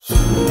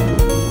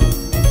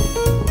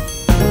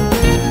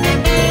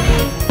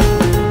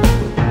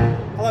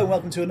Hello,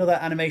 welcome to another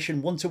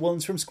Animation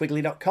One-to-Ones from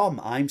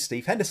Squiggly.com. I'm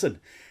Steve Henderson,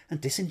 and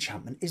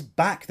Disenchantment is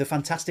back, the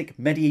fantastic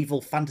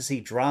medieval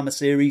fantasy drama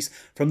series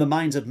from the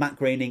minds of Matt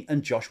Groening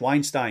and Josh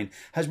Weinstein,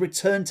 has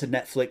returned to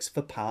Netflix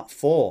for part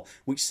 4,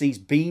 which sees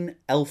Bean,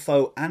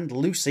 Elfo and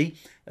Lucy,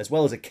 as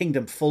well as a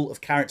kingdom full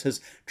of characters,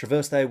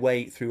 traverse their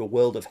way through a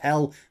world of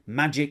hell,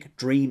 magic,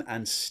 dream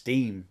and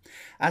steam.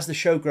 As the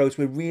show grows,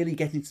 we're really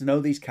getting to know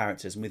these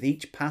characters, and with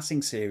each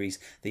passing series,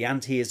 the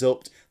ante is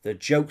upped, the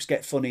jokes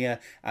get funnier,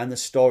 and the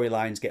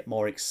storylines get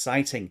more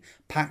exciting,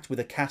 packed with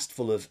a cast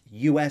full of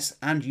US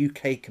and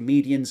UK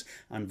comedians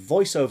and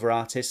voiceover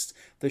artists.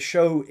 The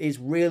show is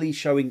really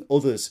showing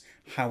others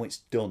how it's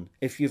done.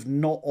 If you've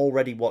not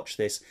already watched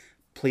this,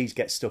 please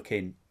get stuck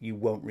in. You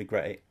won't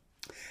regret it.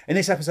 In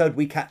this episode,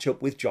 we catch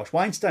up with Josh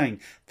Weinstein,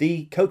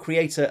 the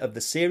co-creator of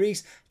the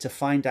series, to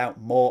find out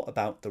more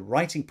about the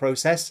writing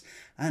process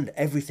and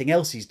everything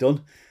else he's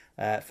done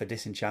for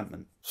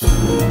Disenchantment. So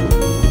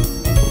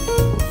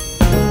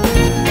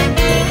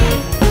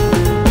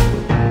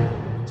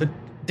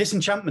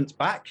Disenchantment's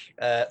back.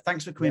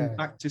 Thanks for coming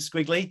back to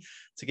Squiggly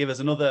to give us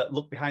another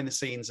look behind the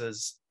scenes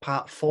as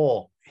part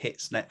 4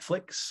 hits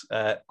Netflix.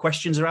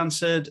 Questions are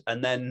answered,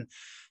 and then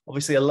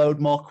obviously a load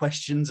more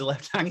questions are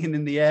left hanging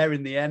in the air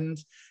in the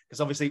end, because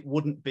obviously it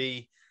wouldn't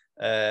be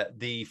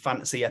the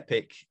fantasy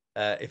epic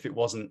if it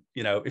wasn't,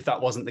 if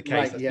that wasn't the case.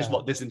 Right, that's just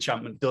what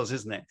Disenchantment does,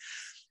 isn't it?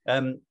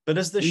 But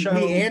as the show,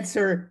 we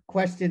answer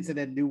questions and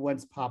then new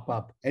ones pop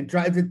up and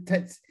drive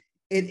it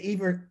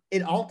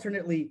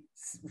alternately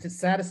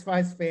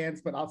satisfies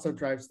fans but also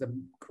drives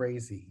them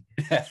crazy.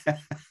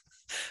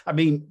 I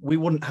mean, we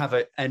wouldn't have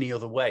it any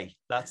other way.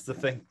 That's the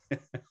thing.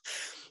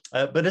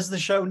 But as the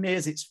show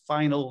nears its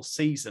final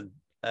season,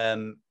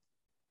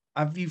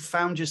 have you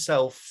found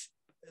yourself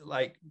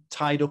like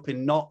tied up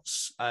in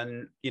knots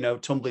and,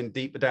 tumbling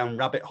deeper down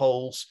rabbit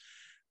holes?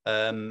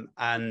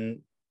 And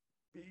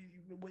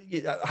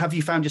have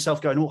you found yourself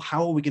going,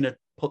 how are we going to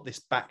put this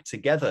back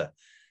together?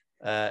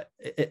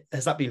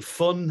 Has that been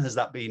fun? Has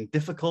that been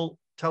difficult?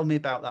 Tell me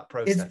about that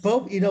process. It's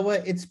both. You know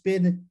what? It's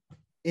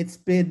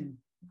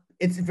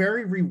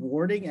very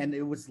rewarding, and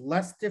it was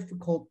less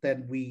difficult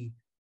than we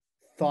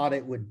thought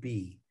it would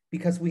be,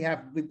 because we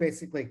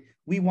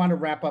want to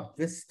wrap up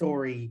this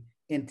story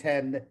in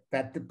 10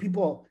 that the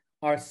people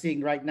are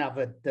seeing right now,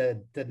 but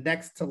the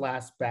next to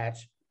last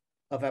batch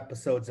of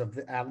episodes of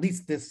at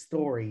least this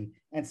story.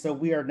 And so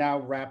we are now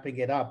wrapping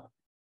it up,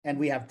 and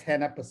we have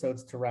 10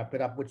 episodes to wrap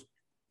it up, which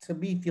to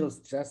me feels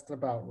just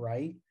about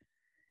right.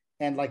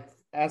 And like,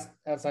 as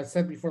I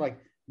said before,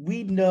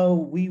 we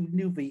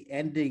knew the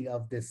ending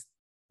of this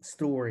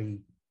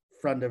story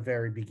from the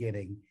very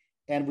beginning.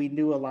 And we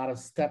knew a lot of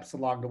steps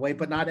along the way,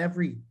 but not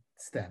every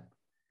step.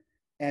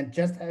 And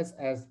just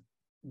as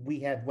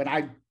we had, when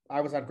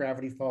I was on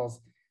Gravity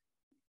Falls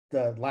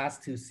the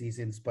last 2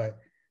 seasons, but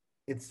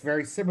it's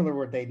very similar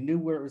where they knew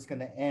where it was going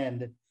to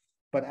end.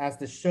 But as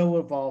the show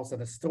evolves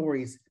and the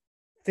stories,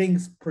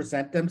 things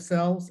present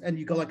themselves and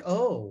you go like,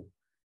 oh,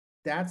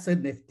 that's a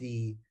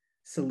nifty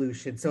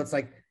solution. So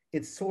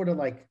it's sort of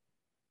like,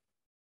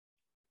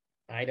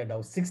 I don't know,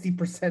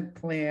 60%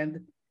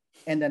 planned.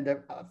 And then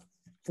the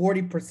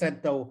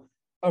 40% though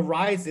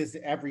arises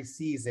every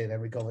season,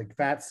 and we go like,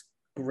 that's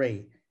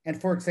great. And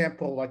for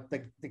example, like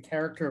the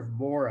character of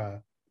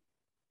Mora,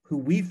 who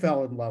we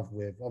fell in love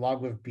with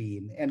along with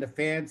Bean, and the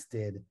fans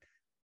did,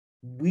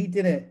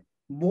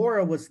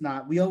 Mora was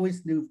not, we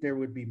always knew there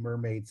would be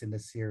mermaids in the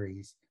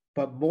series,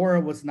 but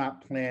Mora was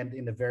not planned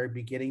in the very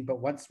beginning.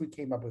 But once we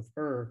came up with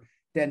her,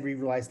 then we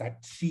realized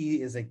that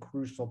she is a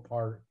crucial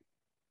part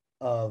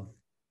of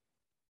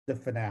the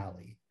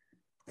finale.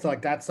 So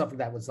that's something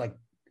that was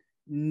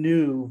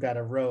new that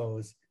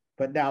arose,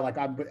 but now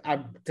I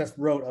just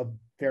wrote a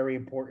very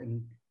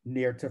important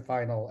near to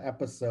final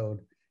episode,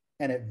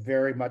 and it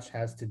very much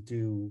has to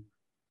do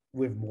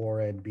with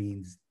Mora and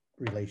Bean's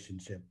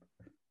relationship,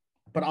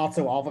 but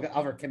also all the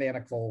other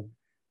canonical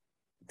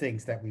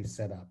things that we've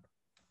set up.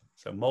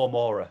 So more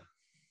Mora.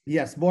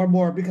 Yes,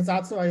 more, because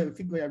also I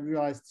think what I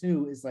realized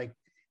too is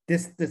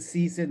the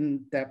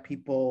season that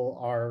people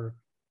are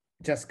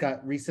just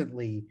got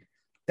recently,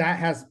 that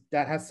has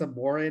some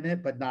Mora in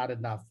it, but not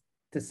enough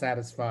to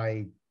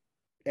satisfy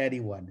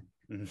anyone,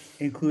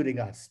 including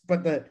us.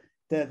 But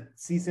the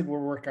season we're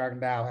working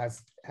on now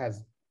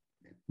has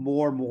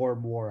more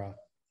Mora.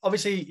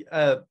 Obviously,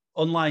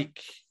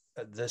 unlike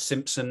The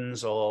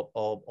Simpsons or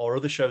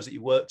other shows that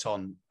you worked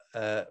on,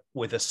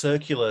 with a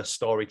circular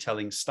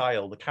storytelling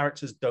style, the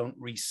characters don't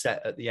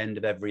reset at the end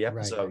of every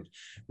episode,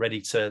 ready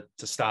to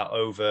start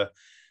over.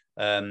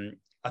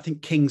 I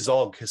think King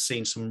Zog has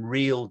seen some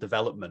real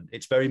development.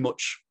 It's very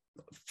much,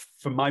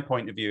 from my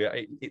point of view,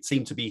 it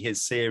seemed to be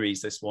his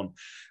series, this one.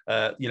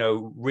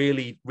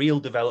 Really real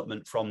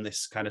development from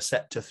this kind of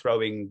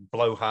scepter-throwing,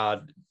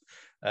 blowhard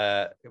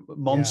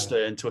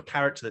monster into a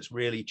character that's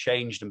really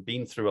changed and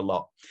been through a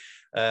lot.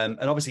 And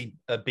obviously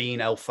Bean,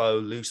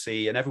 Elfo,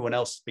 Lucy, and everyone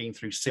else has been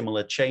through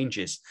similar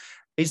changes.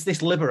 Is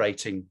this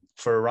liberating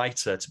for a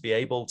writer to be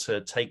able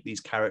to take these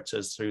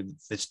characters through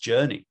this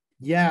journey?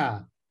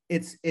 Yeah,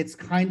 it's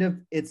kind of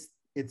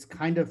it's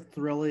kind of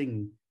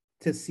thrilling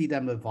to see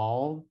them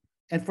evolve.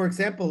 And for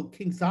example,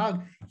 King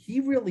Zog,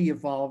 he really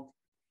evolved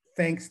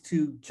thanks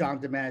to John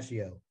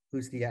DiMaggio,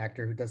 who's the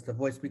actor who does the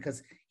voice,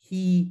 because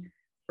he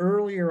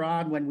earlier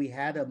on when we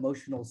had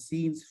emotional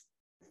scenes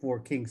for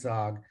King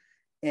Zog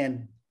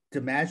and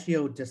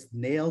DiMaggio just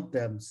nailed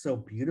them so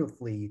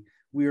beautifully.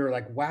 We were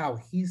like, wow,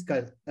 he's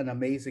got an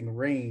amazing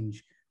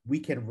range. We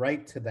can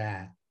write to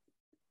that.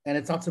 And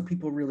it's also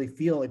people really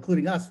feel,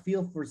 including us,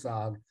 feel for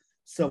Zog.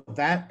 So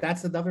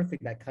that's another thing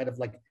that kind of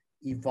like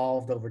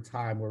evolved over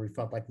time where we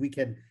felt like we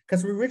can,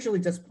 because we originally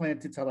just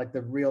planned to tell like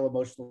the real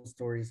emotional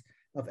stories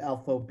of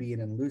Elfo, Bean,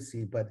 and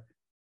Lucy, but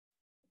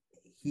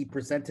he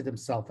presented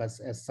himself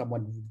as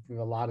someone with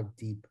a lot of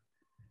deep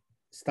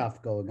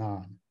stuff going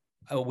on.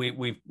 Oh,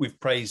 we've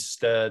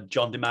praised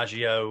John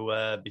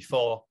DiMaggio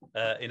before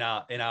in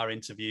our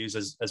interviews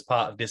as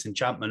part of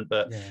Disenchantment,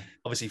 but Yeah.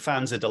 obviously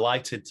fans are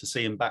delighted to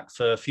see him back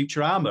for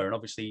Futurama and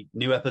obviously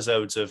new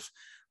episodes of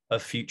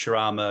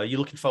Futurama. Are you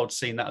looking forward to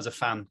seeing that as a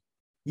fan?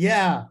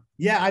 Yeah,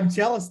 yeah, I'm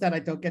jealous that I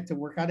don't get to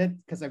work on it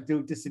because I'm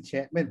doing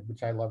Disenchantment,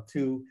 which I love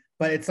too.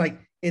 But it's like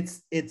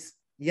it's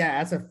yeah,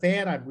 as a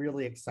fan, I'm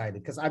really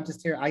excited because I'm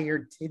just here. I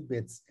hear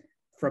tidbits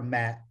from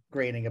Matt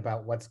Groening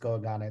about what's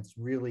going on. It's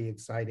really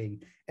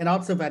exciting, and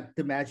also that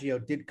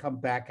DiMaggio did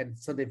come back, and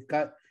so they've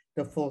got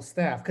the full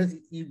staff because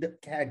you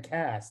had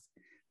cast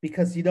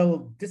because you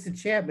know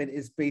Disenchantment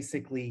is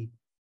basically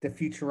the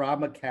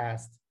Futurama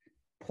cast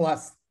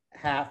plus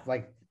half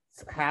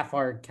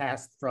our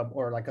cast from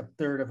or like a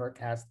third of our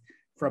cast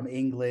from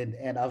England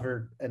and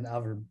other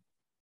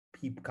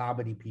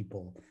comedy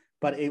people.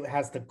 But it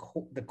has the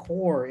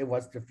core. It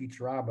was the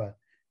Futurama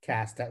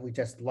cast that we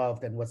just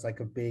loved and was like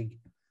a big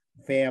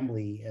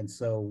family, and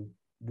so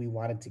we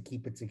wanted to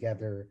keep it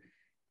together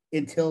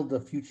until the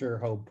future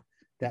hope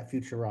that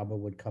Futurama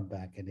would come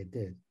back, and it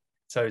did.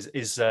 So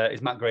is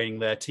Matt Groening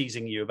there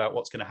teasing you about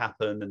what's going to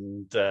happen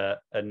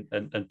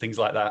and things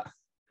like that?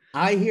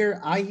 I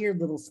hear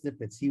little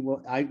snippets. He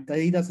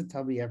doesn't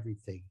tell me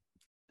everything.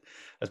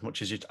 As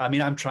much as you, I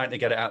mean, I'm trying to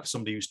get it out to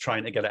somebody who's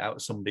trying to get it out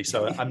to somebody,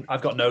 so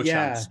I've got no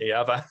Yeah. chance here,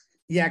 have I?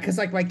 Yeah, because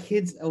like my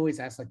kids always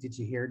ask, like, did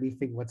you hear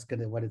anything? What's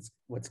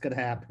gonna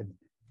happen?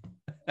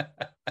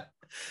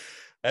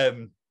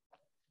 um,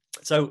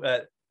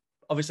 so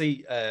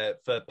obviously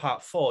for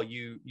part 4,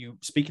 you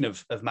speaking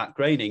of Matt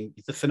Groening,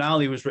 the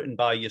finale was written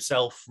by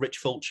yourself, Rich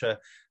Fulcher,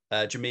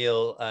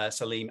 Jamil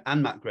Salim,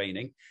 and Matt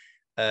Groening.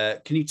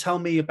 Can you tell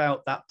me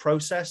about that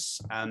process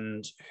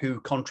and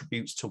who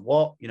contributes to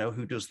what? You know,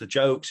 who does the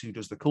jokes, who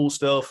does the cool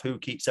stuff, who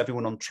keeps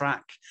everyone on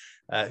track,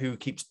 who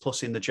keeps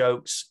plussing the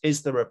jokes?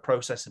 Is there a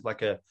process of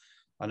like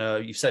I know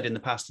you said in the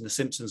past in The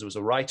Simpsons there was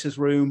a writer's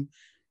room.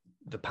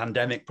 The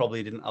pandemic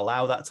probably didn't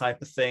allow that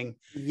type of thing.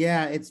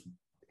 Yeah,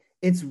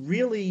 it's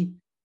really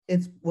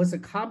it was a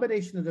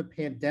combination of the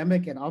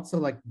pandemic and also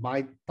like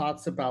my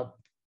thoughts about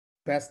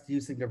best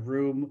using the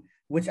room,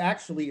 which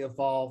actually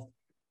evolved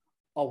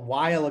a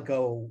while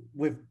ago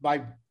with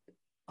my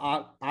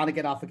on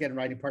again, off again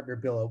writing partner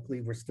Bill Oakley.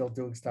 We're still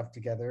doing stuff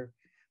together.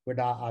 We're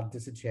not on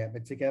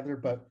Disenchantment together,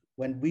 but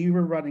when we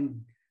were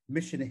running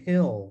Mission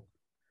Hill,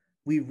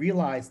 we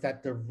realized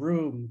that the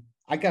room.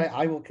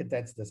 I will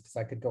condense this because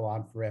I could go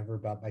on forever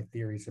about my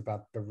theories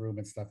about the room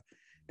and stuff.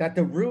 That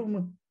the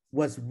room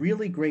was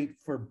really great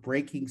for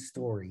breaking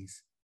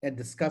stories and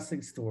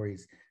discussing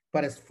stories.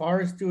 But as far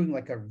as doing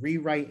like a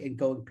rewrite and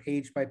going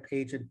page by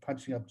page and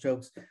punching up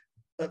jokes,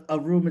 a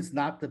room is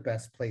not the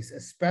best place,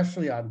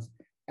 especially on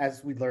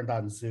as we learned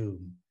on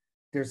Zoom.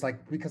 There's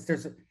like because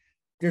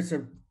there's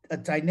a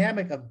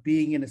dynamic of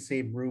being in the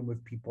same room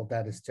with people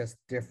that is just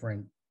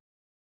different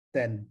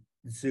than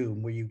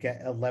Zoom, where you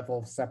get a level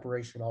of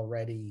separation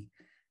already,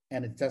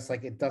 and it's just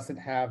like it doesn't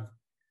have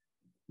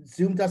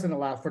Zoom doesn't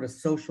allow for the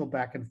social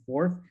back and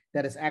forth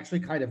that is actually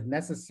kind of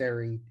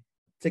necessary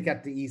to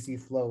get the easy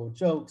flow of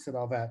jokes and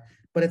all that.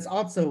 But it's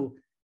also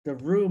the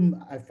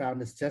room I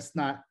found is just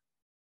not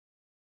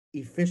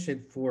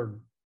efficient for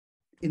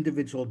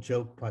individual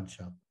joke punch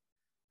up.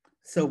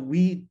 So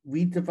we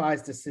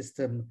devised a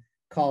system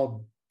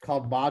called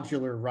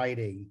modular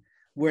writing,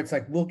 where it's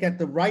like we'll get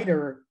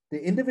the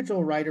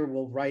individual writer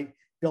will write,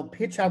 they'll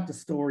pitch out the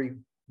story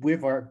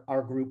with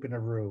our group in a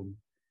room,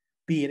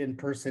 be it in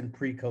person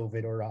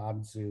pre-COVID or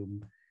on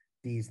Zoom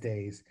these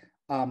days.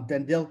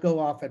 Then they'll go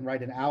off and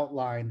write an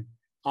outline.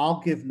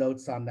 I'll give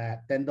notes on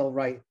that. Then they'll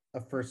write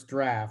a first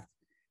draft.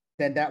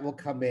 Then that will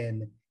come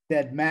in.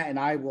 Then Matt and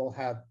I will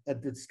have a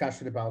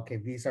discussion about, okay,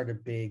 these are the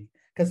big,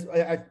 because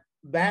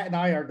Matt and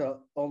I are the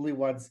only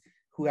ones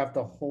who have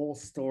the whole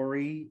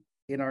story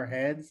in our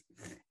heads.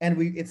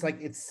 And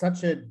it's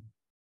such a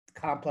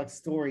complex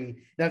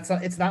story that's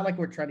it's not like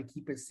we're trying to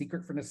keep it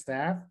secret from the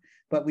staff,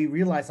 but we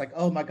realize like,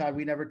 oh my God,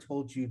 we never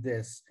told you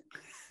this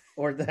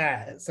or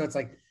that. So it's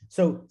like,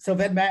 so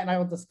then Matt and I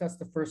will discuss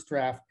the first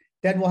draft.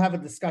 Then we'll have a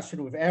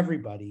discussion with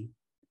everybody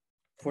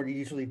for it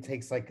usually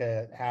takes like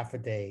a half a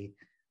day.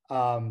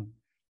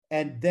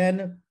 And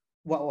then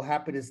what will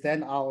happen is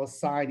then I'll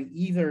assign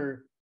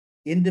either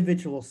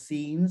individual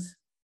scenes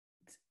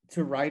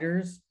to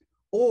writers,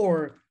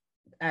 or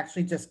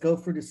actually just go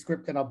through the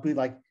script and I'll be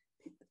like,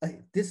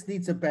 this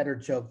needs a better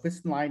joke.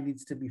 This line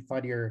needs to be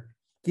funnier.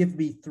 Give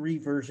me 3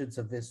 versions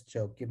of this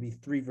joke. Give me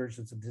 3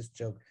 versions of this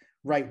joke.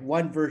 Write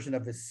 1 version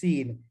of a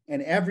scene,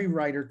 and every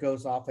writer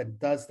goes off and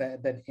does that,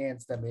 and then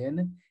hands them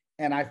in.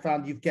 And I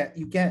found you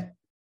get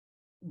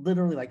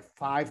literally like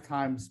 5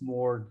 times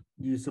more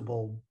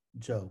usable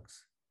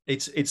jokes.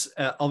 It's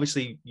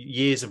obviously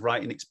years of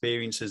writing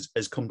experience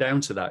has come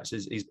down to that.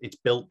 It's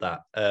built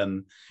that.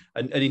 And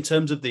in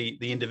terms of the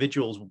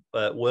individuals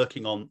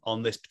working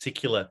on this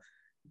particular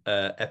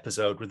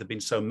episode, where there've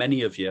been so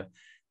many of you,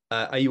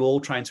 are you all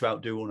trying to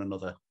outdo one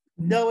another?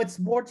 No, it's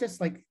more just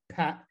like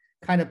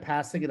kind of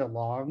passing it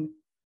along.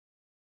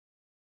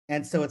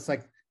 And so it's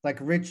like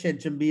Rich and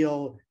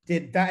Jamil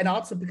did that, and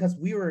also because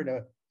we were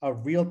in a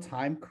real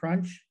time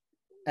crunch,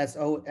 as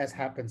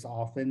happens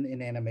often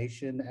in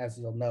animation, as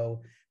you'll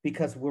know,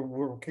 because we're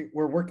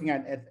working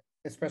on,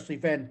 especially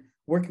Ven,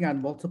 working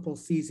on multiple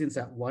seasons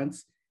at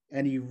once,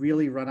 and you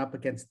really run up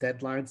against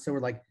deadlines. So we're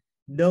like,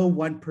 no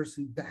one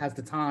person has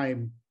the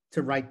time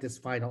to write this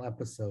final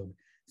episode,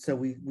 so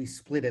we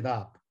split it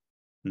up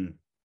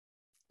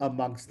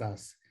amongst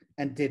us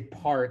and did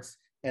parts,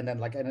 and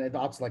then and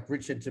also like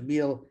Rich and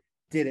Jamil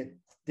did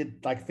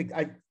like,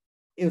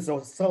 it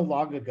was so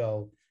long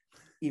ago,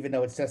 even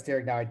though it's just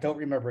airing now, I don't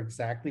remember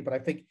exactly, but I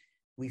think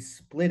we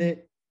split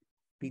it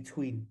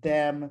between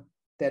them.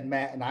 Then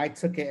Matt and I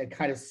took it and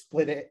kind of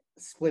split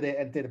it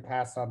and did a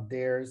pass on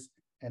theirs.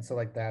 And so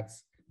like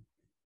that's,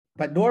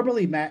 but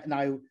normally Matt and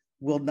I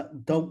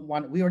don't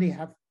want, we already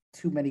have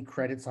too many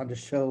credits on the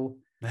show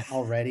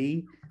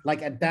already.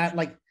 Like at that,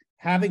 like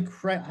having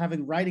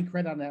writing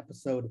credit on an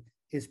episode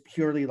is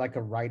purely like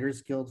a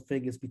Writers Guild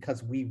thing, is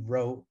because we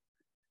wrote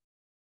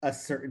a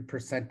certain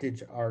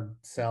percentage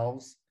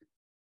ourselves.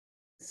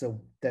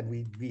 So then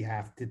we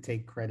have to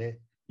take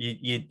credit.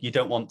 You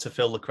don't want to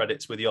fill the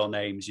credits with your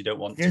names. You don't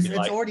want to. It's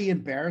already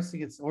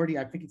embarrassing. It's already,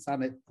 I think it's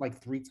on it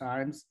like 3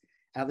 times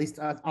at least.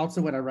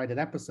 Also, when I write an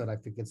episode, I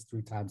think it's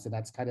 3 times, and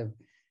that's kind of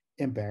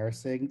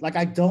embarrassing. Like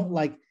I don't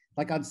like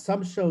on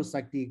some shows,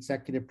 like the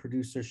executive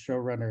producer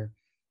showrunner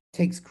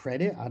takes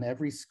credit on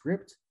every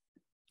script,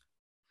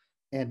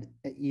 and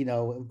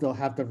they'll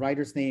have the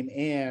writer's name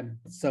and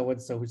so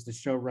who's the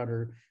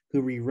showrunner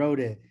who rewrote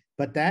it,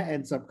 but that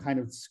ends up kind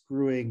of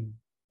screwing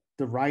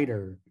the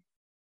writer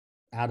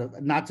out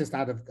of, not just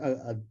out of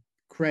a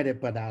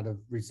credit, but out of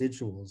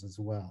residuals as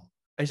well.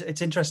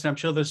 It's interesting. I'm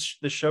sure there's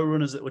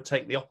showrunners that would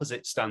take the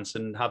opposite stance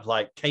and have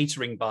like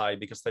catering by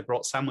because they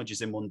brought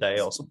sandwiches in one day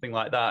or something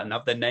like that, and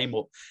have their name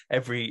up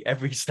every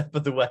step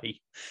of the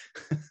way.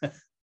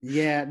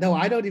 Yeah, no,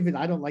 I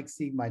don't like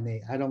seeing my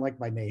name. I don't like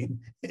my name,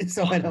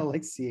 so I don't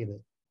like seeing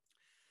it.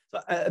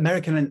 So,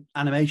 American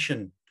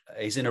animation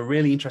is in a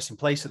really interesting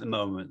place at the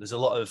moment. There's a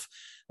lot of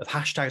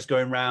hashtags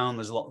going around.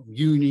 There's a lot of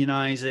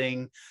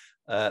unionizing.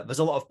 There's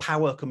a lot of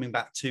power coming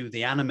back to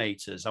the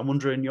animators. I'm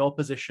wondering your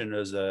position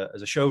as a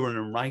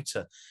showrunner and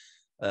writer,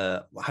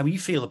 how you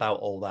feel about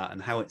all that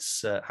and how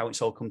it's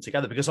all come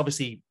together. Because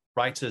obviously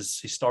writers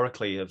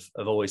historically have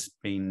always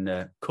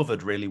been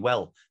covered really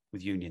well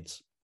with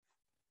unions.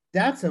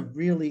 That's a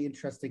really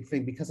interesting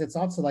thing, because it's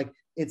also like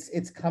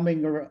it's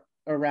coming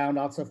around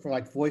also for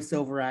like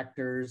voiceover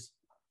actors.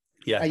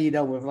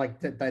 Yeah, with like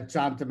that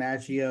John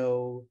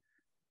DiMaggio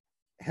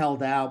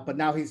held out, but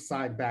now he's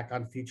signed back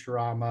on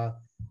Futurama.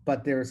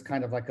 But there's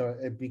kind of like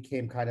it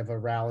became kind of a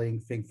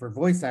rallying thing for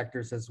voice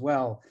actors as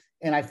well.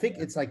 And I think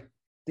it's like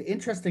the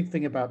interesting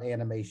thing about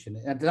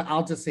animation, and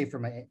I'll just say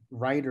from a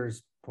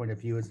writer's point of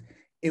view, is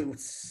it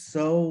was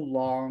so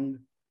long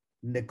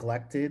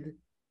neglected.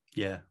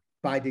 Yeah.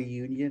 By the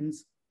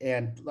unions.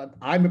 And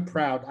I'm a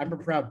proud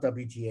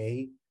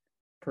WGA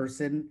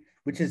person,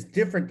 which is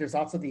different. There's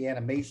also the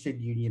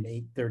Animation Union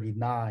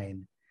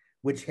 839,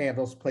 which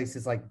handles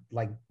places like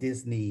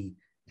Disney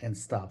and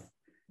stuff.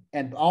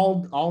 And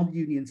all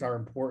unions are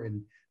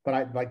important,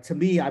 but to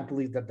me, I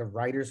believe that the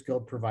Writers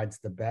Guild provides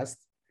the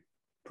best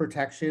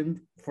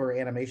protection for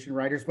animation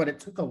writers. But it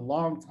took a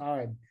long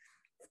time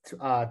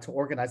to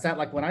organize that.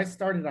 Like when I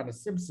started on The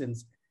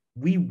Simpsons,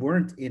 we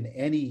weren't in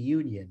any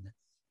union.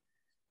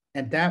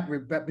 And that,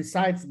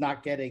 besides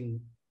not getting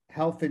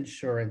health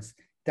insurance,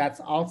 that's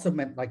also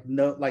meant like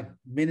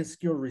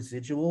minuscule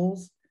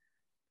residuals.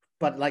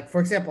 But like,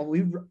 for example,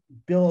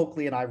 Bill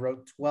Oakley and I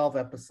wrote 12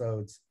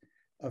 episodes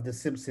of The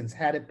Simpsons.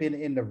 Had it been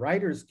in the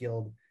Writers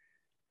Guild,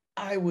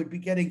 I would be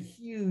getting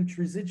huge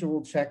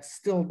residual checks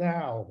still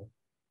now.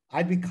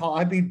 I'd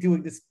be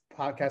doing this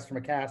podcast from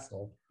a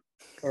castle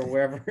or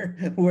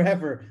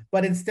wherever.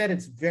 But instead,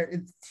 it's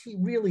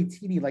really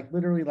teeny, like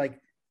literally like,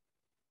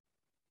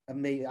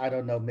 I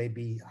don't know,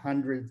 maybe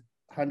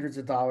hundreds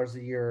of dollars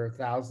a year,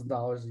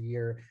 $1,000 a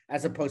year,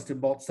 as opposed to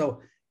both.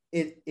 So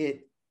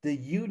the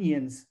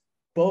unions,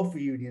 both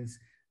unions,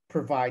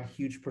 provide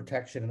huge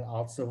protection and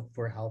also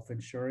for health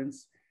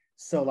insurance.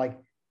 So like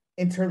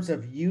in terms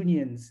of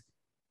unions,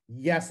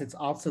 yes, it's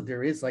also,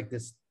 there is like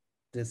this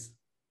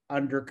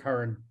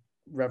undercurrent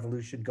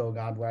revolution going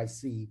on where I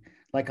see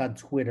like on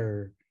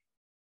Twitter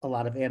a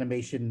lot of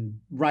animation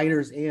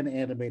writers and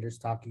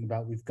animators talking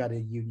about we've got to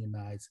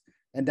unionize,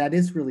 and that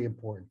is really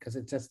important because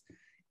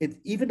it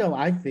even though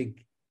I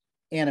think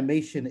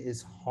animation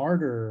is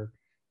harder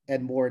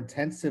and more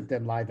intensive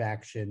than live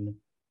action,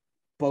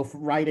 both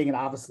writing and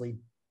obviously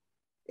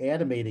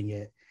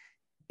animating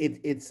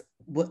it's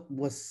what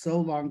was so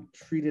long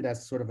treated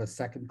as sort of a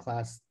second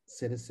class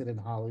citizen in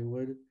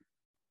Hollywood.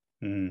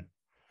 Mm.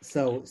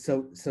 So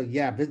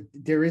yeah,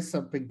 there is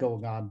something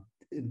going on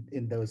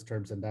in those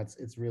terms, and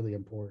it's really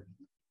important.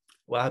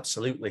 Well,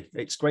 absolutely.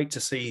 It's great to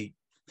see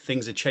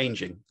things are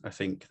changing. I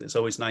think it's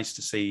always nice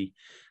to see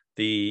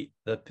the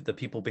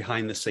people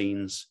behind the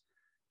scenes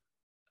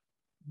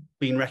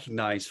being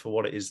recognized for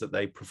what it is that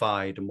they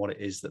provide and what it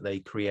is that they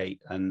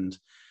create. And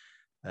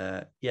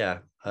I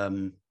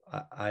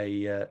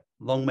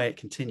long may it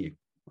continue,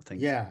 I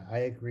think. Yeah, I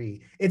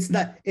agree. It's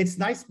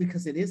nice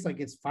because it is like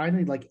it's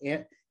finally like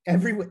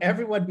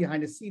everyone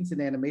behind the scenes in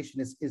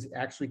animation is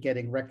actually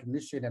getting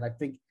recognition, and I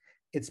think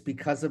it's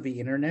because of the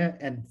internet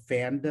and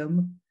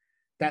fandom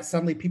that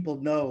suddenly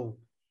people know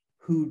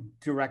who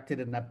directed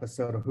an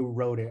episode or who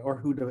wrote it or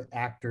who the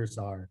actors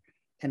are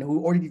and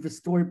who already the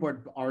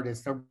storyboard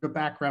artists or the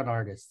background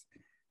artists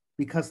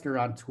because they're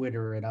on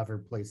Twitter and other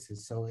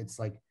places. So it's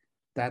like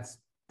that's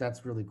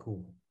really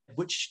cool.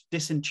 Which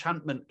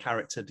disenchantment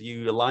character do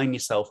you align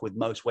yourself with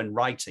most when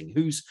writing?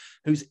 Who's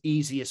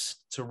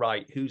easiest to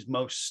write? Who's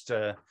most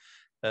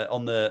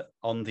on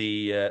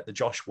the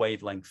Josh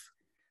wavelength?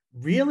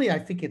 Really, I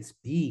think it's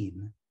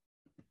Bean.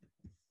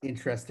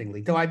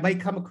 Interestingly, though I might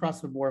come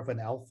across with more of an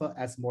alpha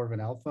as more of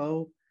an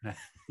alpha.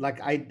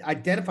 Like I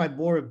identified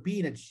more of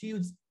Bean, and she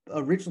was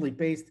originally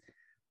based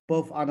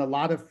both on a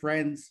lot of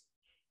friends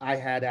I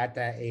had at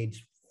that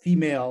age,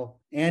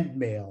 female and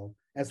male,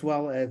 as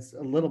well as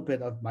a little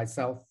bit of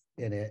myself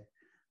in it.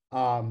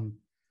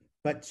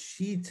 But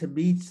she, to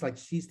me,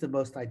 she's the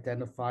most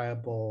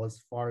identifiable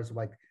as far as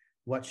like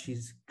what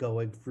she's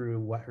going through,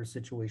 what her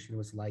situation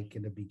was like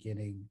in the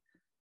beginning.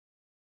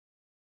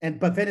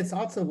 But then it's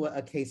also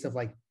a case of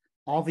like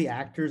all the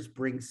actors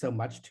bring so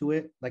much to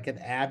it. Like an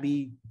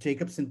Abbi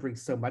Jacobson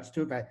brings so much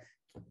to it that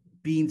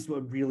Beans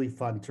were really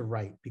fun to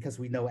write because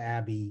we know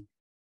Abbi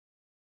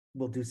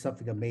will do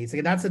something amazing.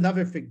 And that's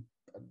another thing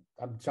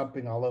I'm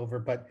jumping all over,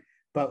 but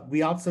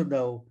we also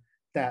know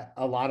that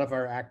a lot of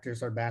our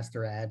actors are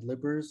master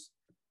ad-libbers.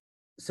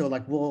 So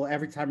like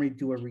every time we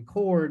do a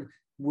record,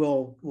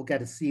 we'll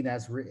get a scene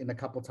as written a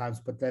couple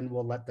times, but then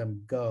we'll let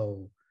them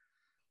go.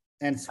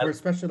 And for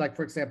especially like,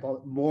 for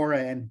example, Mora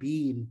and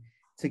Bean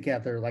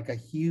together, like a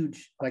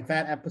huge, like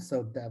that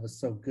episode that was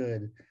so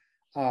good,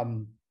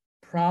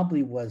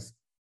 probably was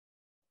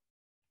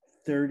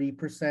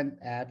 30%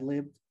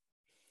 ad-libbed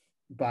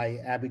by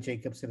Abbi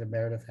Jacobson and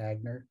Meredith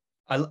Hagner.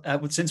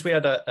 Since we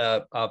had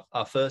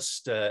our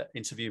first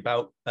interview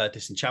about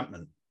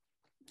disenchantment,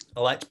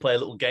 I like to play a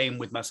little game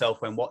with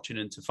myself when watching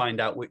and to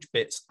find out which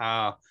bits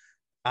are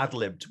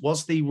ad-libbed.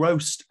 Was the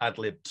roast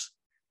ad-libbed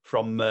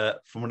from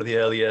one of the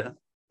earlier?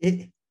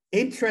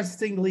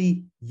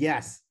 Interestingly,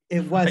 yes,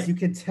 it was. Right. You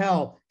can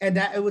tell, and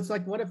that it was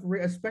like one of,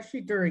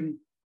 especially during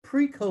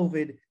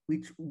pre-COVID,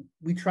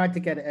 we tried to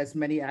get as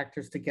many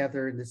actors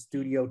together in the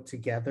studio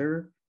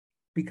together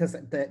because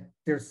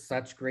there's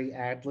such great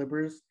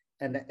ad-libbers,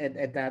 and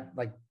that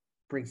like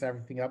brings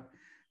everything up.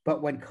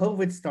 But when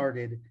COVID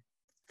started,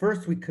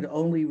 first we could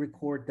only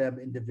record them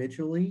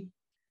individually,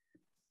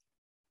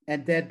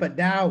 but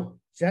now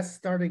just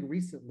starting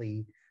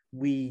recently,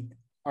 we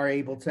are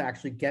able to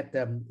actually get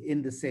them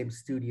in the same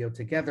studio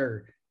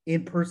together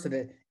in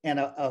person. And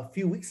a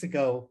few weeks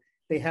ago,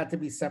 they had to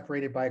be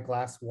separated by a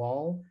glass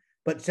wall.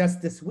 But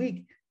just this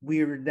week,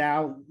 we are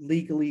now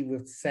legally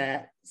with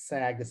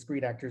SAG, the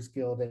Screen Actors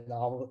Guild, and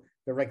all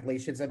the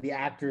regulations, and the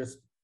actors,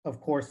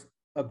 of course,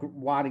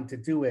 wanting to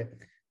do it.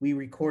 We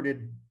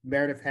recorded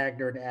Meredith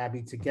Hagner and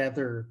Abbi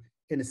together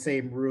in the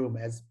same room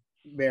as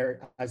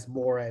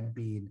Mora and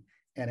Bean,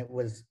 and it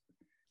was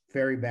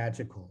very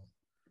magical.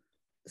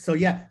 So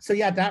yeah,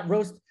 that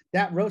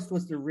roast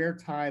was the rare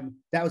time.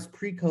 That was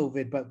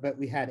pre-COVID, but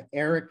we had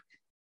Eric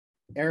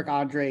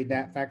Andre,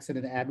 Nat Faxon,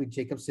 and Abbi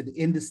Jacobson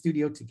in the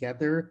studio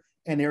together,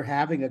 and they're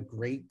having a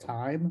great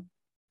time.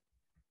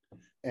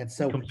 And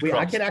so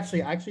I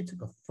actually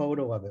took a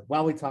photo of it.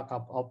 While we talk,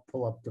 I'll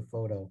pull up the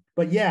photo.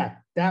 But yeah,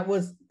 that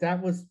was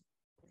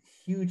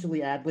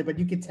hugely ad-lib, but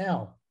you can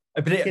tell.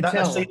 But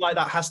a scene like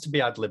that has to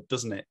be ad-lib,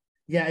 doesn't it?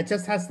 Yeah, it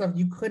just has stuff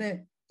you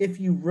couldn't. If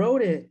you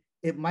wrote it,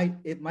 it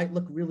might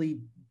look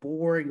really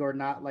boring or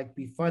not like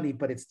be funny,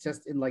 but it's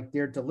just in like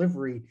their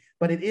delivery.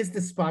 But it is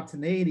the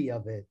spontaneity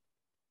of it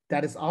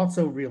that is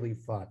also really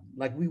fun.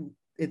 Like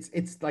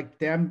it's like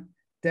them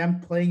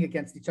playing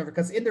against each other.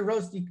 Because in the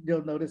roast,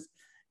 you'll notice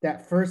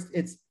that first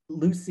it's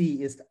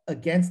Lucy is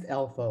against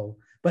Elfo,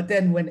 but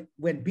then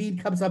when Bean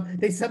comes up,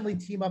 they suddenly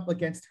team up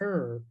against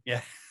her.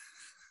 Yeah,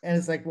 and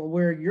it's like, well,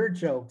 where are your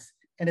jokes?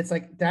 And it's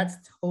like that's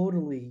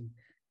totally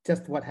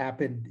just what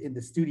happened in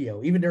the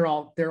studio. Even they're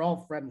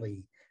all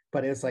friendly,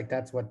 but it's like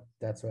that's what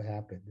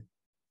happened.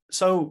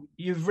 So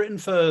you've written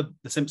for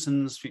The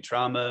Simpsons,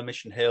 Futurama,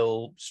 Mission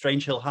Hill,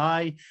 Strange Hill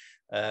High,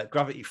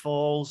 Gravity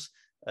Falls,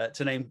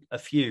 to name a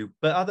few.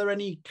 But are there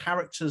any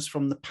characters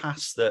from the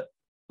past that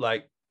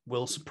like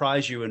will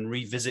surprise you and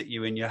revisit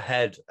you in your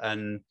head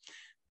and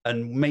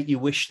make you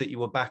wish that you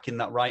were back in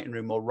that writing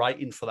room or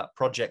writing for that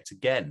project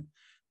again?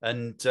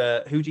 And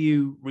who do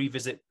you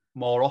revisit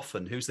more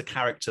often? Who's the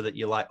character that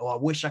you're like, oh, I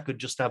wish I could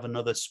just have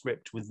another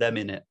script with them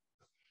in it?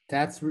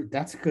 That's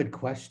a good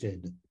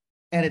question,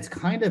 and it's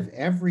kind of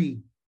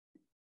every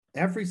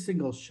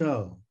single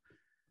show,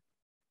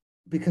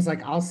 because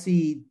like I'll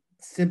see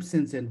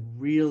Simpsons and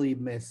really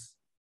miss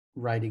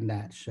writing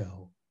that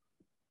show.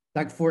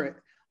 Like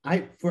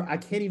I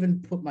can't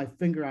even put my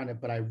finger on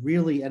it, but I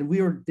really, and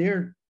we were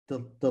there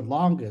the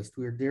longest.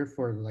 We were there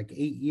for like 8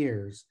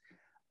 years.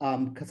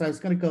 Because I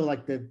was gonna go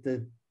like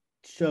the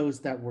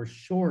shows that were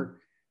short,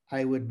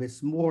 I would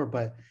miss more.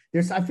 But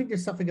I think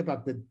there's something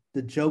about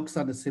the jokes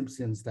on The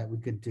Simpsons that we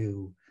could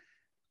do,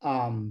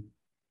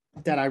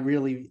 that I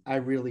really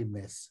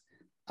miss.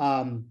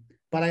 But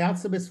I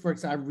also miss, for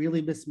example, I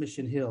really miss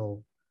Mission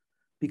Hill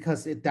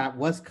because that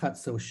was cut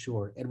so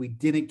short and we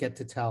didn't get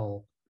to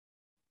tell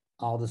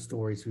all the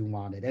stories we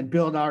wanted. And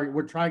Bill and I,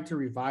 we're trying to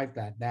revive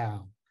that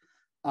now,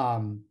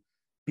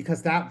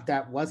 because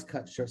that was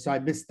cut short. So I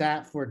missed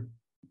that for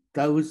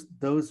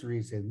those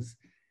reasons.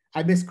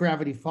 I miss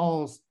Gravity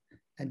Falls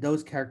and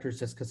those characters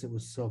just because it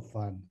was so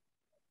fun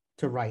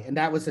to write. And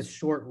that was a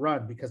short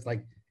run because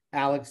like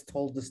Alex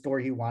told the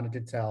story he wanted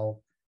to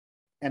tell,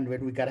 and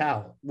when we got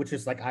out, which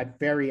is like I'm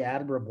very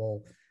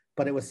admirable,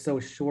 but it was so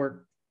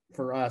short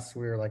for us.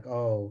 We were like,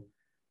 oh,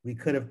 we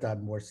could have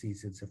done more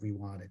seasons if we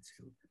wanted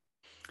to.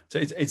 So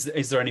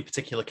is there any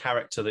particular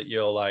character that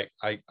you're like,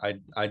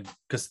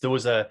 because there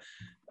was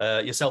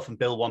yourself and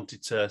Bill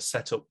wanted to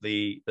set up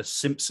the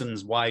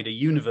Simpsons wider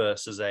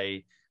universe as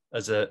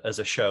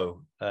a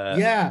show.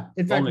 Yeah,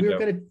 in fact,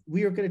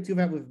 we were gonna do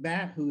that with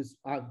Matt, who's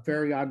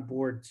very on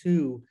board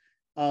too.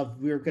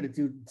 We were gonna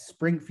do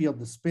Springfield,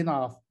 the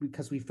spinoff,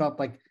 because we felt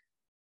like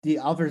the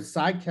other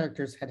side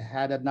characters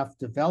had enough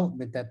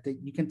development that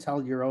you can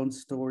tell your own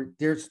story,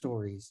 their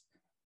stories,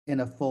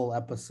 in a full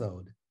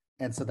episode.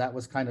 And so that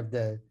was kind of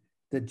the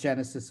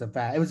genesis of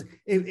that.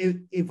 It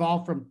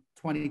evolved from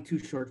 22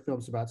 short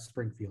films about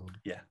Springfield.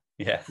 Yeah,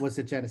 was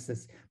the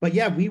genesis. But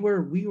yeah, we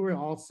were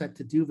all set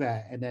to do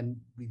that, and then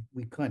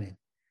we couldn't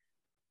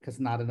because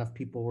not enough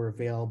people were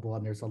available,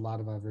 and there's a lot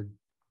of other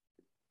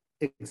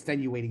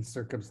extenuating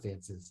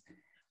circumstances.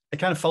 It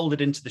kind of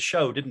folded into the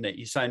show, didn't it?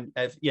 You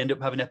end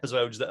up having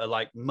episodes that are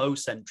like Mo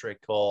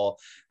centric, or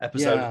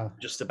episodes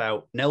just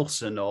about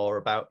Nelson, or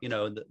about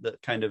that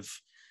kind of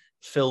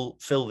fill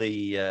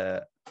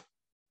the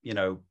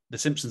the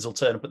Simpsons will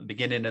turn up at the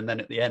beginning and then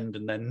at the end,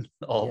 and then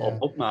or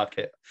bookmark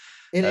it.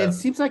 It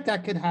seems like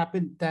that could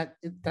happen.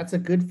 That's a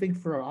good thing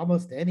for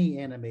almost any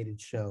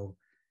animated show,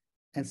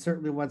 and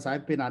certainly once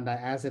I've been on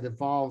that. As it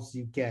evolves,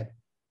 you get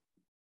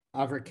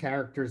other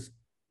characters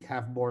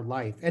have more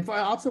life. And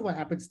also what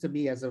happens to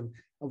me as a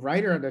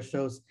writer on the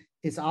shows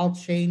is I'll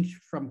change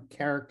from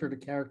character to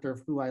character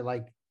of who I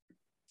like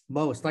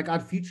most. Like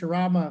on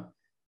Futurama,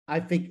 I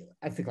think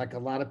like a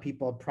lot of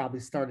people probably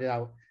started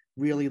out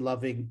really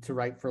loving to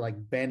write for like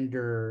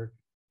Bender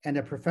and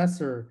the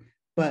Professor,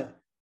 but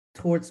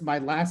towards my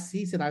last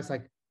season, I was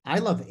like, I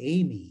love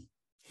Amy.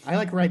 I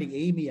like writing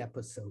Amy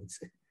episodes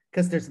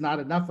because there's not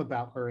enough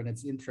about her and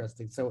it's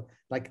interesting. So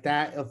like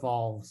that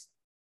evolves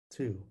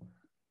too.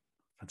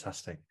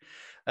 Fantastic.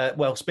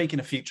 Well, speaking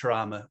of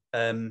Futurama,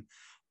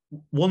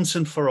 once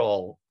and for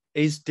all,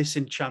 is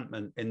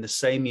Disenchantment in the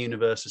same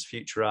universe as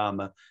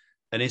Futurama?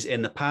 And is it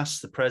in the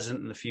past, the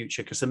present, and the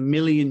future? Because a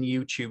million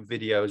YouTube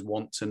videos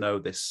want to know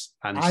this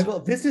answer.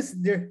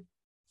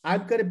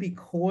 I'm going to be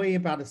coy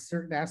about a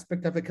certain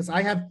aspect of it because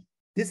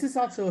this is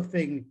also a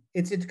thing.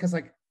 It's because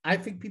like I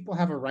think people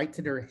have a right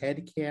to their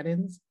head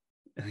canons,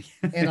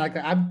 and like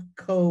I'm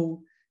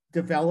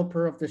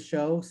co-developer of the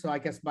show, so I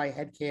guess my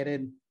head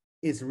canon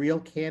is real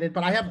canon.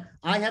 But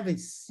I have a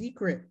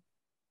secret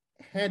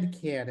head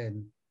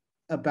canon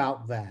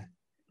about that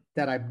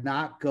I'm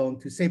not going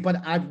to say. But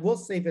I will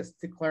say this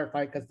to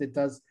clarify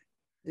because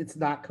it's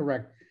not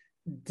correct.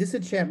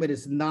 Disenchantment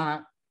is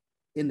not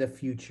in the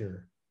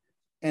future.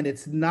 And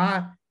it's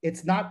not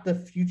the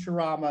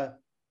Futurama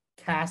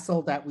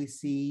castle that we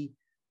see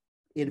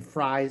in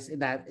Fry's in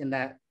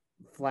that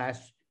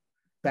flashback.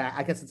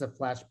 I guess it's a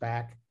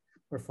flashback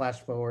or flash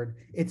forward.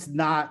 It's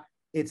not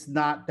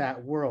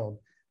that world.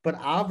 But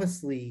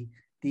obviously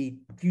the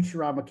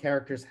Futurama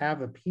characters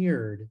have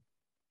appeared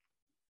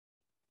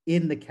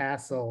in the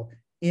castle,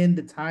 in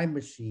the time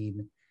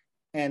machine.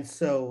 And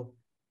so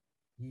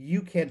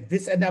you can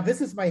this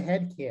is my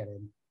head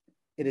canon.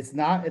 It's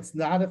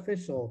not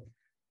official.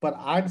 But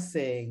I'm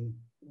saying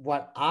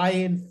what I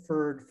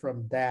inferred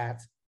from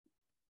that,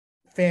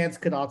 fans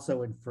could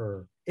also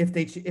infer if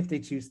they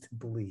choose to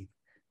believe.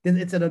 Then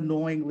it's an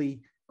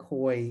annoyingly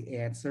coy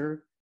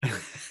answer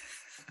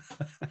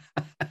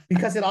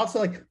because it's also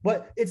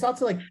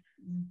like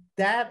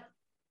that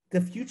the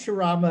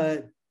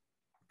Futurama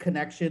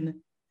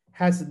connection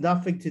has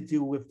nothing to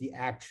do with the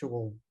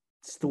actual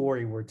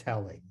story we're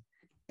telling.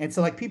 And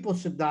so like people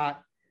should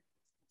not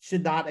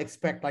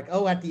expect like,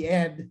 oh, at the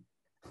end,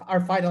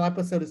 our final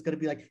episode is going to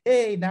be like,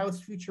 hey, now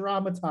it's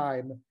Futurama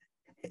time.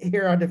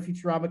 Here are the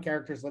Futurama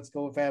characters. Let's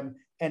go with them,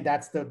 and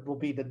will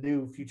be the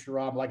new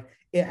Futurama. Like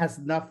it has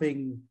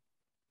nothing.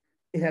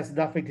 It has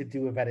nothing to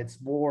do with that. It's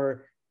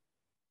more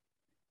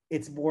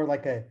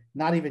like a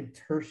not even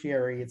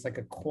tertiary. It's like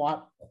a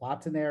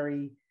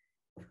quaternary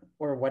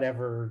or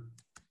whatever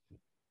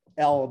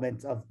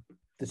element of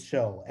the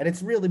show, and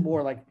it's really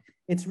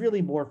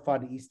more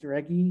fun Easter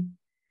eggy.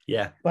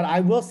 Yeah. But I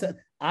will say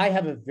I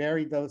have a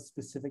very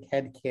specific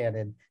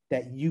headcanon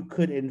that you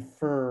could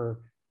infer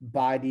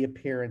by the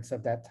appearance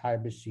of that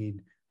time machine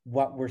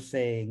what we're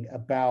saying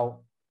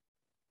about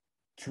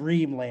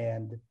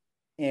Dreamland,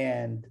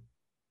 and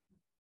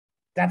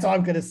that's all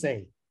I'm gonna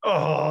say.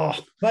 Oh,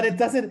 but it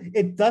doesn't.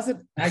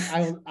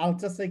 I'll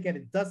just say again,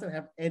 it doesn't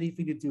have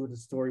anything to do with the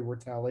story we're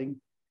telling.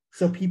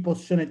 So people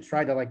shouldn't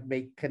try to like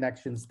make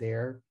connections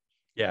there.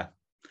 Yeah.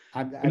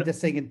 I'm just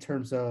saying in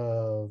terms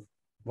of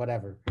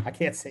whatever. I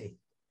can't say.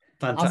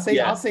 Fantastic.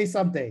 I'll say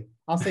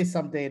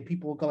someday. And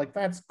people will go like,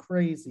 that's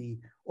crazy.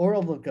 Or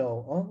they'll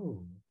go,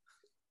 oh.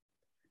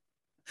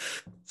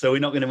 So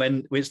it's not going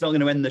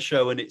to end the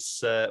show, and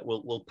it's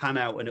we'll pan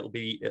out, and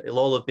it'll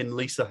all have been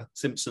Lisa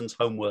Simpson's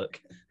homework.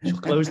 She'll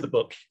close the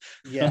book.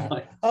 Yeah.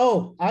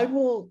 Oh, I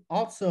will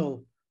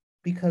also,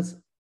 because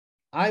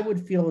I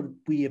would feel it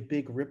would be a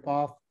big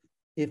ripoff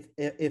if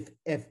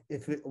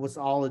it was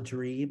all a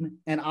dream.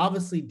 And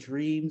obviously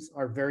dreams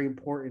are very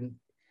important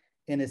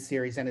in a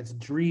series, and it's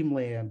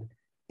Dreamland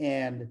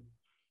and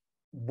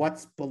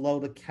what's below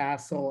the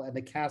castle, and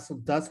the castle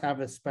does have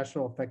a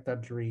special effect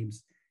on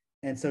dreams.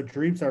 And so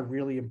dreams are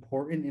really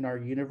important in our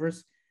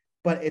universe,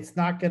 but it's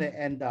not going to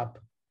end up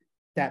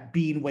that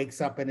Bean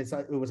wakes up and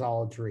it was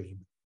all a dream.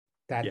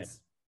 There's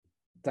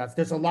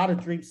a lot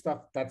of dream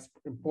stuff that's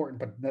important,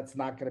 but that's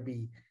not going to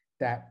be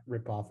that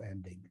rip-off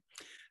ending.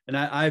 And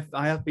I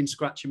have been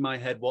scratching my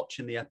head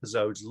watching the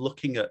episodes,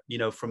 looking at,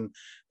 from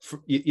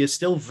you're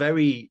still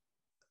very,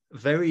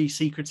 very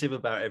secretive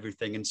about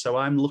everything. And so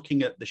I'm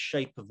looking at the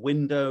shape of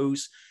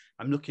windows.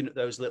 I'm looking at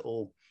those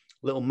little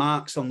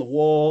marks on the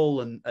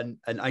wall, and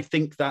I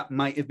think that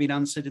might have been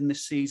answered in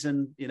this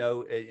season,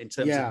 in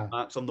terms of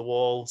marks on the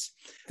walls.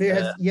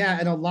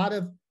 And a lot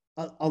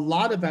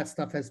of that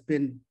stuff has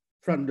been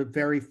from the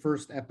very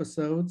first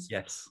episodes.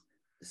 Yes.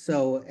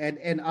 So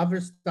and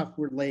other stuff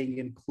we're laying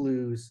in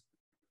clues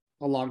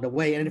along the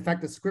way. And in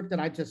fact, the script that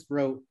I just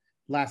wrote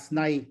last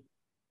night,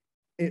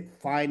 it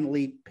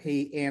finally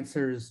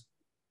answers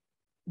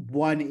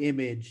one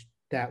image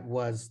that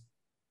was,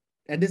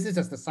 and this is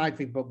just a side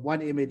thing, but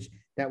one image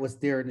that was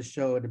there in the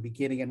show at the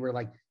beginning, and we're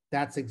like,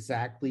 that's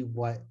exactly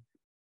what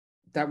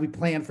that we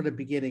planned for the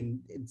beginning.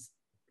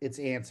 It's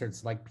answered.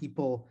 It's like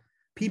people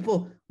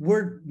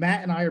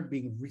Matt and I are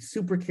being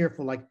super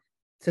careful, like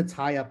to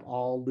tie up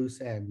all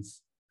loose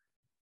ends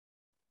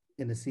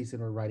in the season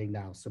we're writing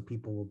now, so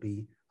people will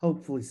be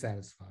hopefully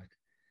satisfied.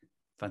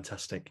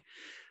 Fantastic.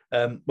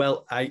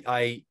 Well,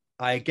 I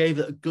gave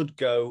it a good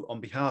go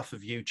on behalf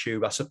of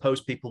YouTube. I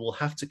suppose people will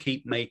have to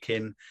keep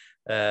making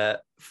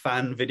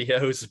fan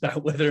videos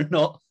about whether or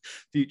not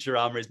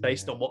Futurama is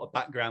based on what a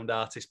background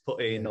artist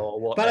put in or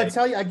what. But I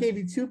tell you, I gave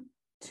you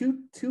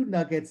two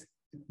nuggets.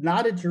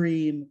 Not a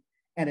dream,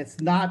 and it's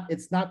not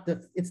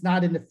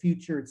in the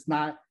future. It's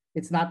not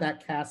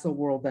that castle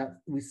world that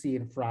we see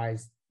in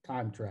Fry's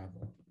Time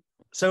Travel.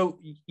 So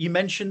you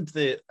mentioned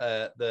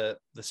the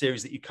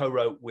series that you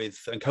co-wrote with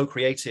and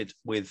co-created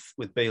with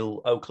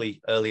Bill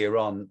Oakley earlier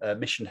on,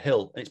 Mission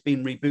Hill. It's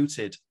been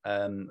rebooted,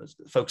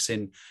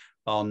 focusing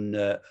on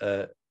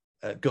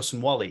Gus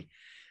and Wally.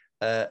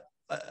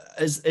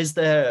 Is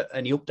there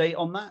any update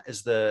on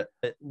that?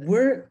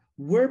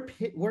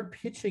 We're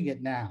pitching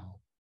it now,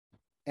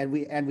 and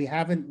we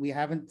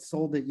haven't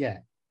sold it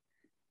yet,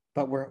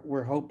 but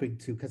we're hoping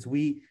to, because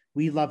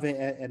we love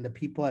it, and the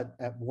people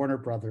at Warner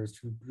Brothers,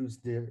 who's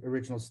the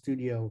original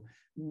studio,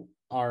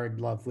 are in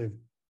love with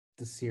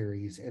the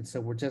series, and so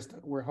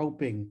we're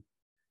hoping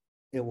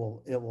it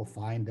will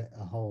find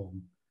a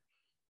home.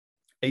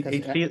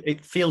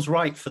 It feels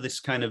right for this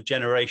kind of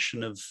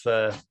generation of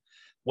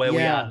where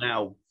we are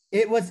now.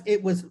 It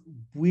was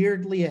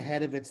weirdly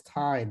ahead of its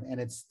time,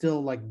 and it's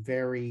still like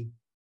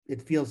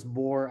it feels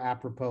more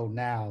apropos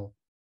now,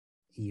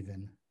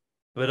 even.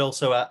 But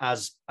also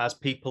as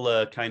people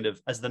are kind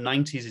of, as the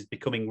 90s is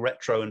becoming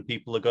retro and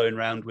people are going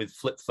around with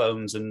flip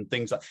phones and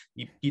things like,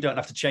 you don't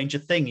have to change a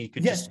thing. You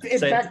could just in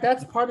fact,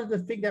 that's part of the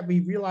thing that we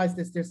realized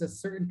is there's a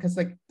certain, because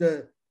like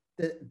the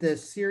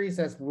series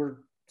as we're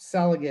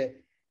selling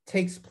it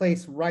takes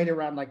place right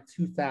around like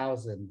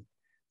 2000.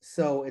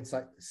 So it's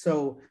like,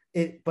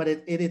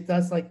 it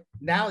does like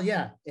now,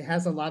 it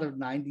has a lot of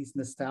 90s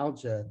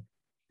nostalgia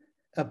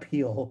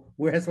appeal.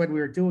 Whereas when we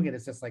were doing it,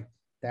 it's just like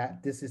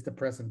that, this is the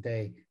present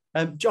day.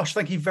 Josh,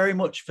 thank you very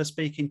much for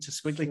speaking to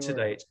Squiggly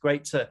today. It's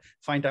great to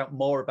find out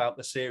more about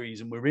the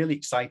series, and we're really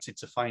excited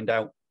to find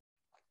out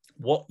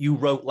what you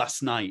wrote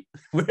last night.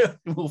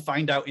 We'll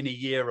find out in a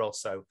year or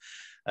so.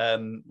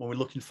 When we're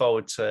looking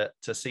forward to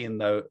seeing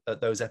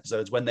those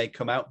episodes when they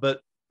come out.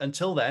 But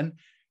until then,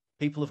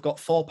 people have got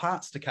 4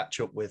 parts to catch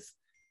up with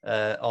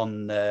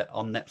on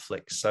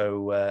Netflix.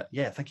 So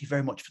thank you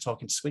very much for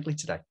talking to Squiggly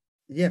today.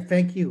 Yeah,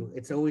 thank you.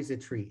 It's always a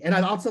treat. And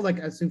I'd also like,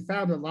 as we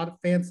found, a lot of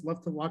fans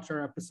love to watch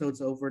our episodes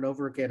over and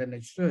over again, and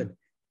they should,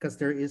 because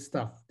there is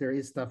stuff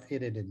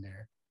hidden in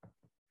there.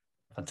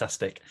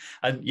 Fantastic.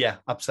 And yeah,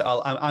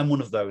 absolutely. I'm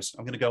one of those.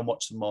 I'm going to go and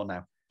watch some more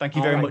now. Thank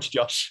you very much,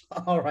 Josh.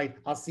 All right.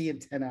 I'll see you in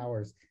 10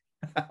 hours.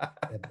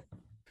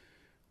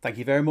 Thank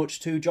you very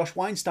much to Josh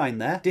Weinstein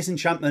there.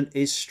 Disenchantment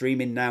is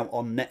streaming now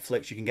on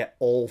Netflix. You can get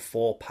all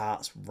 4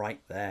 parts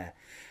right there.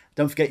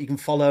 Don't forget you can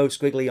follow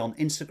Squiggly on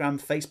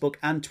Instagram, Facebook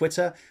and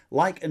Twitter.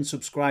 Like and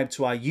subscribe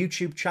to our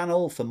YouTube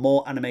channel for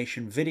more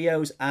animation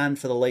videos and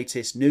for the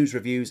latest news,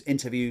 reviews,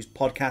 interviews,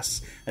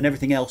 podcasts and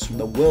everything else from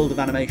the world of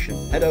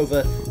animation. Head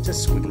over to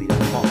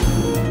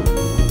squiggly.com.